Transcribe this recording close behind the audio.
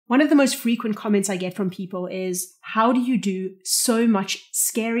One of the most frequent comments I get from people is, how do you do so much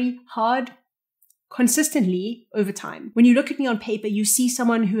scary, hard, consistently over time? When you look at me on paper, you see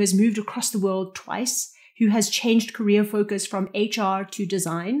someone who has moved across the world twice, who has changed career focus from HR to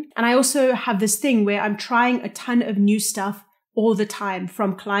design. And I also have this thing where I'm trying a ton of new stuff all the time,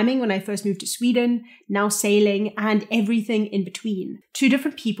 from climbing when I first moved to Sweden, now sailing, and everything in between. To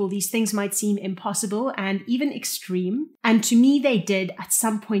different people, these things might seem impossible and even extreme. And to me, they did at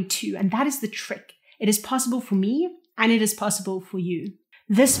some point too. And that is the trick. It is possible for me, and it is possible for you.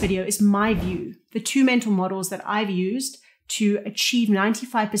 This video is my view, the 2 mental models that I've used to achieve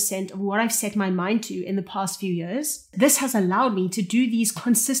 95% of what I've set my mind to in the past few years. This has allowed me to do these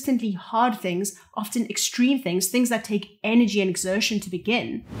consistently hard things, often extreme things, things that take energy and exertion to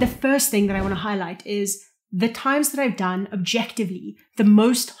begin. The first thing that I want to highlight is the times that I've done objectively, the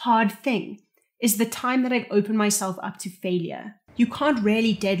most hard thing is the time that I've opened myself up to failure. You can't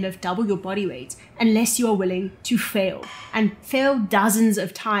really deadlift double your body weight unless you are willing to fail, and fail dozens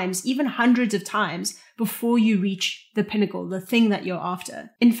of times, even hundreds of times, before you reach the pinnacle, the thing that you're after.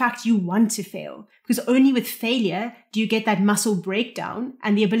 In fact, you want to fail, because only with failure do you get that muscle breakdown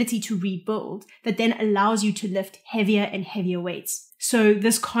and the ability to rebuild that then allows you to lift heavier and heavier weights. So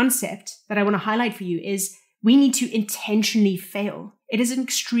this concept that I want to highlight for you is we need to intentionally fail. It is an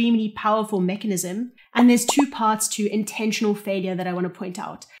extremely powerful mechanism, and there's 2 parts to intentional failure that I want to point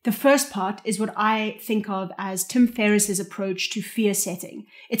out. The first part is what I think of as Tim Ferriss's approach to fear setting.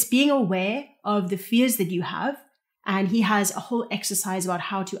 It's being aware of the fears that you have, and he has a whole exercise about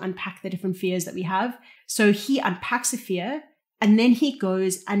how to unpack the different fears that we have. So he unpacks a fear, and then he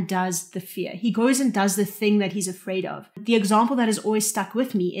goes and does the fear. He goes and does the thing that he's afraid of. The example that has always stuck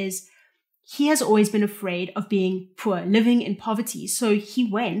with me is he has always been afraid of being poor, living in poverty. So he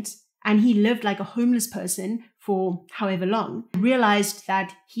went and he lived like a homeless person for however long, realized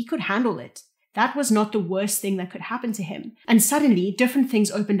that he could handle it. That was not the worst thing that could happen to him. And suddenly different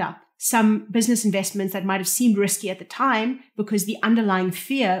things opened up. Some business investments that might have seemed risky at the time because the underlying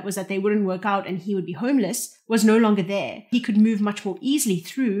fear was that they wouldn't work out and he would be homeless was no longer there. He could move much more easily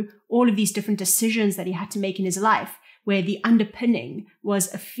through all of these different decisions that he had to make in his life, where the underpinning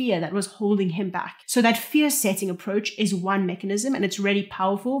was a fear that was holding him back. So that fear setting approach is one mechanism, and it's really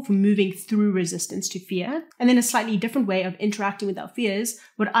powerful for moving through resistance to fear. And then a slightly different way of interacting with our fears,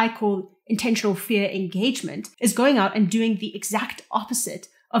 what I call intentional fear engagement, is going out and doing the exact opposite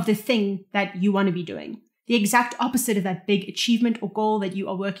of the thing that you want to be doing. The exact opposite of that big achievement or goal that you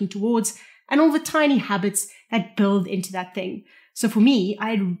are working towards, and all the tiny habits that build into that thing. So for me,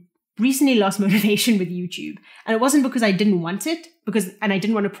 I had recently lost motivation with YouTube. And it wasn't because I didn't want it, and I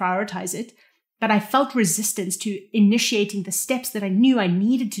didn't want to prioritize it, but I felt resistance to initiating the steps that I knew I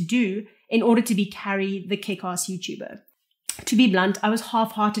needed to do in order to be Carrie, the kick-ass YouTuber. To be blunt, I was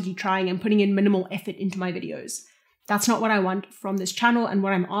half-heartedly trying and putting in minimal effort into my videos. That's not what I want from this channel and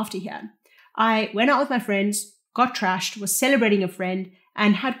what I'm after here. I went out with my friends, got trashed, was celebrating a friend,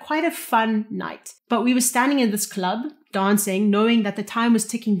 and had quite a fun night. But we were standing in this club, dancing, knowing that the time was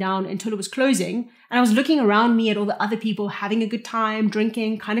ticking down until it was closing, and I was looking around me at all the other people having a good time,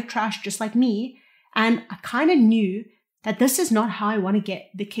 drinking, kind of trashed just like me, and I kind of knew that this is not how I want to get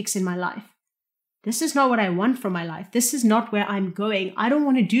the kicks in my life. This is not what I want from my life. This is not where I'm going. I don't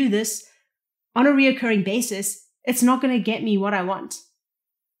want to do this on a reoccurring basis. It's not going to get me what I want.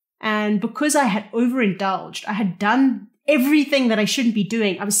 And because I had overindulged, I had done everything that I shouldn't be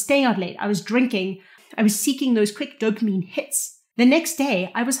doing. I was staying out late. I was drinking. I was seeking those quick dopamine hits. The next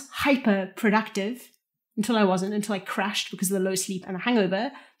day, I was hyper productive until I crashed because of the low sleep and the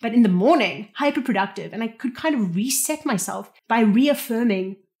hangover. But in the morning, hyper productive. And I could kind of reset myself by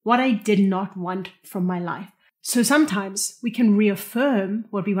reaffirming what I did not want from my life. So sometimes we can reaffirm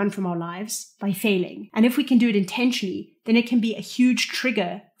what we want from our lives by failing. And if we can do it intentionally, then it can be a huge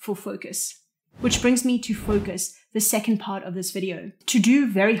trigger for focus. Which brings me to focus, the second part of this video. To do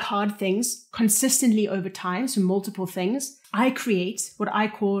very hard things consistently over time, so multiple things, I create what I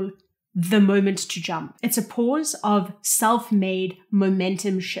call the moment to jump. It's a pause of self-made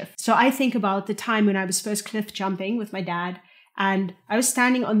momentum shift. So I think about the time when I was first cliff jumping with my dad, and I was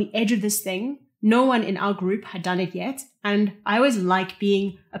standing on the edge of this thing. No one in our group had done it yet. And I always like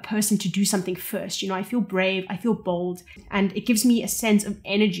being a person to do something first. You know, I feel brave, I feel bold, and it gives me a sense of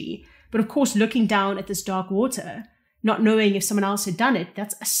energy. But of course, looking down at this dark water, not knowing if someone else had done it,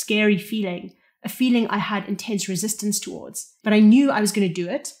 that's a scary feeling, a feeling I had intense resistance towards. But I knew I was going to do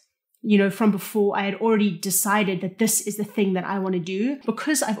it. You know, from before, I had already decided that this is the thing that I want to do.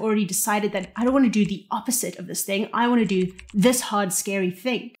 Because I've already decided that I don't want to do the opposite of this thing. I want to do this hard, scary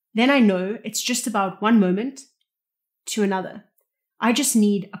thing. Then I know it's just about one moment to another. I just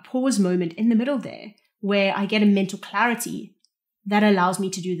need a pause moment in the middle there where I get a mental clarity that allows me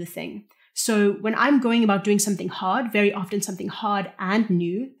to do the thing. So when I'm going about doing something hard, very often something hard and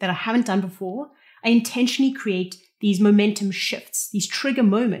new that I haven't done before, I intentionally create these momentum shifts, these trigger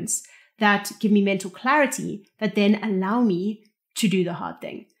moments that give me mental clarity that then allow me to do the hard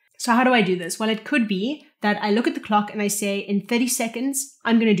thing. So how do I do this? Well, it could be that I look at the clock and I say, in 30 seconds,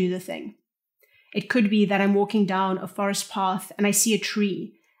 I'm going to do the thing. It could be that I'm walking down a forest path and I see a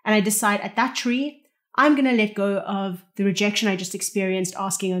tree and I decide at that tree, I'm going to let go of the rejection I just experienced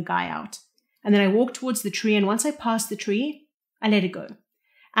asking a guy out. And then I walk towards the tree, and once I pass the tree, I let it go.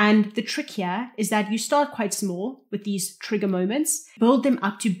 And the trick here is that you start quite small with these trigger moments, build them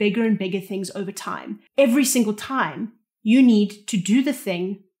up to bigger and bigger things over time. Every single time, you need to do the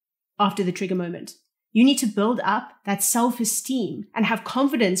thing after the trigger moment. You need to build up that self-esteem and have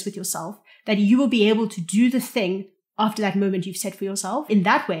confidence with yourself that you will be able to do the thing after that moment you've set for yourself. In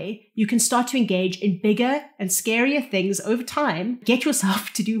that way, you can start to engage in bigger and scarier things over time. Get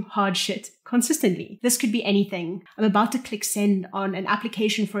yourself to do hard shit consistently. This could be anything. I'm about to click send on an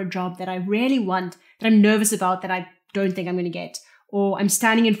application for a job that I really want, that I'm nervous about, that I don't think I'm going to get. Or I'm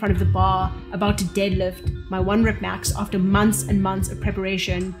standing in front of the bar about to deadlift my 1 rep max after months and months of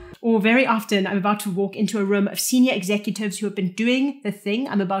preparation. Or very often I'm about to walk into a room of senior executives who have been doing the thing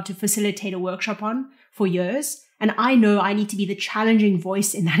I'm about to facilitate a workshop on for years. And I know I need to be the challenging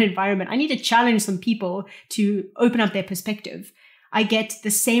voice in that environment. I need to challenge some people to open up their perspective. I get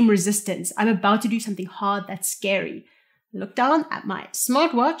the same resistance. I'm about to do something hard that's scary. I look down at my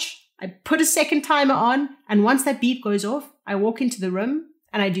smartwatch, I put a second timer on, and once that beep goes off, I walk into the room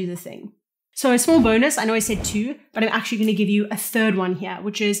and I do the thing. So a small bonus, I know I said 2, but I'm actually going to give you a third one here,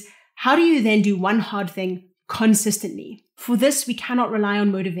 which is how do you then do one hard thing consistently? For this, we cannot rely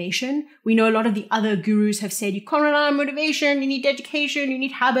on motivation. We know a lot of the other gurus have said you can't rely on motivation, you need dedication, you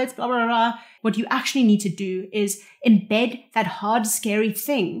need habits, blah, blah, blah. What you actually need to do is embed that hard, scary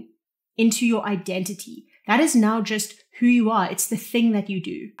thing into your identity. That is now just who you are. It's the thing that you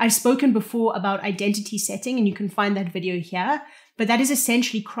do. I've spoken before about identity setting, and you can find that video here, but that is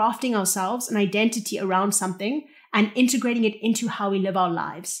essentially crafting ourselves an identity around something and integrating it into how we live our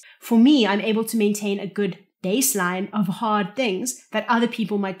lives. For me, I'm able to maintain a good baseline of hard things that other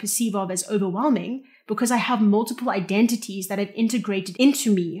people might perceive of as overwhelming because I have multiple identities that I've integrated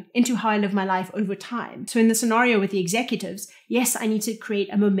into me, into how I live my life over time. So in the scenario with the executives, yes, I need to create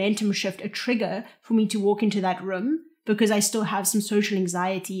a momentum shift, a trigger for me to walk into that room because I still have some social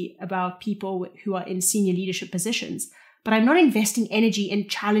anxiety about people who are in senior leadership positions. But I'm not investing energy in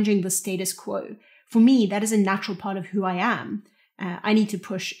challenging the status quo. For me, that is a natural part of who I am. I need to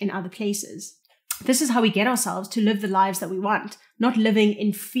push in other places. This is how we get ourselves to live the lives that we want, not living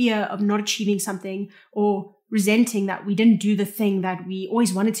in fear of not achieving something or resenting that we didn't do the thing that we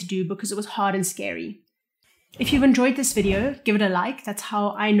always wanted to do because it was hard and scary. If you've enjoyed this video, give it a like. That's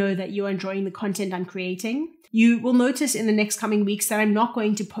how I know that you're enjoying the content I'm creating. You will notice in the next coming weeks that I'm not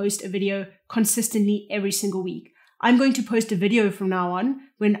going to post a video consistently every single week. I'm going to post a video from now on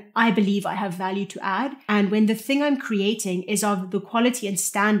when I believe I have value to add and when the thing I'm creating is of the quality and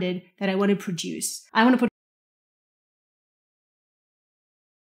standard that I want to produce. I want to put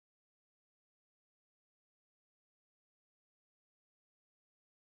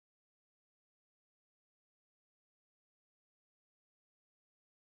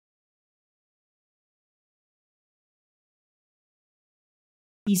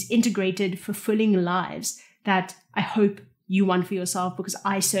these integrated, fulfilling lives that I hope you want for yourself because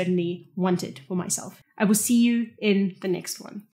I certainly want it for myself. I will see you in the next one.